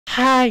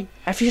Hi,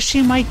 have you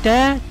seen my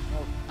dad?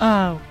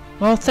 Oh,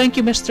 well, thank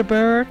you, Mr.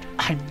 Bird.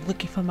 I'm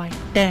looking for my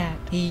dad.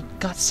 He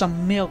got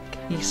some milk,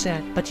 he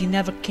said, but he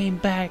never came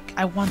back.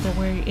 I wonder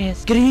where he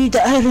is.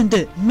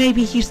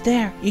 Maybe he's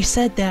there. He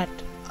said that.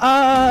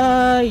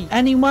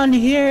 Anyone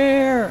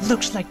here?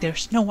 Looks like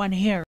there's no one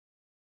here.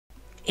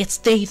 It's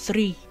day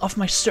 3 of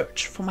my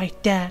search for my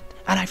dad,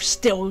 and I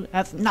still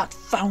have not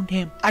found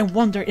him. I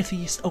wonder if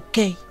he is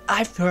okay.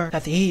 I've heard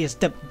that he is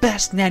the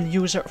best NAND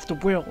user of the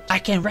world. I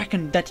can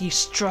reckon that he's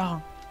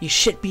strong. He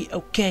should be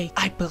okay.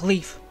 I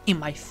believe in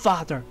my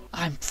father.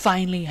 I'm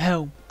finally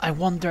home. I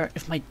wonder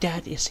if my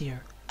dad is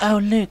here.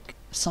 Oh look,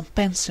 some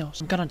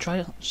pencils. I'm gonna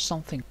try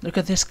something. Look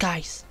at this,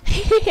 guys.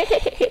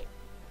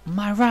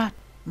 My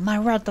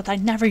rod that I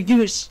never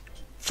use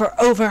for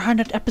over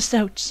 100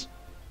 episodes.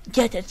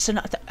 Yet it's an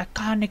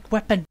iconic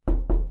weapon.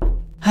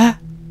 Huh?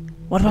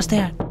 What was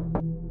that?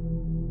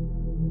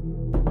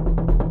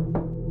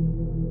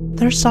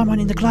 There's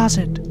someone in the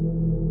closet.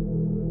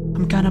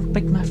 I'm gonna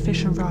pick my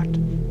fishing rod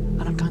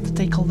and I'm going to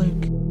take a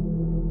look.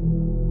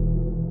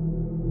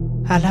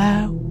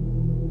 Hello?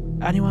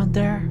 Anyone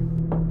there?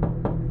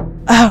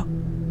 Oh!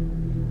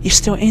 He's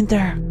still in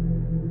there.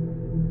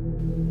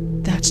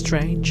 That's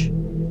strange.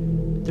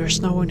 There's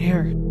no one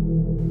here.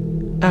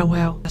 Oh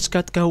well, let's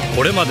get go.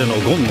 これまでの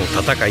ゴンの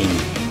戦いに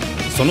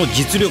その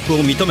実力を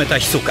認めた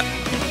密か。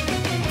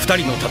2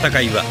人の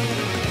戦いは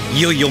い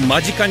よいよ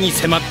間近に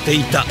迫って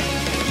いた。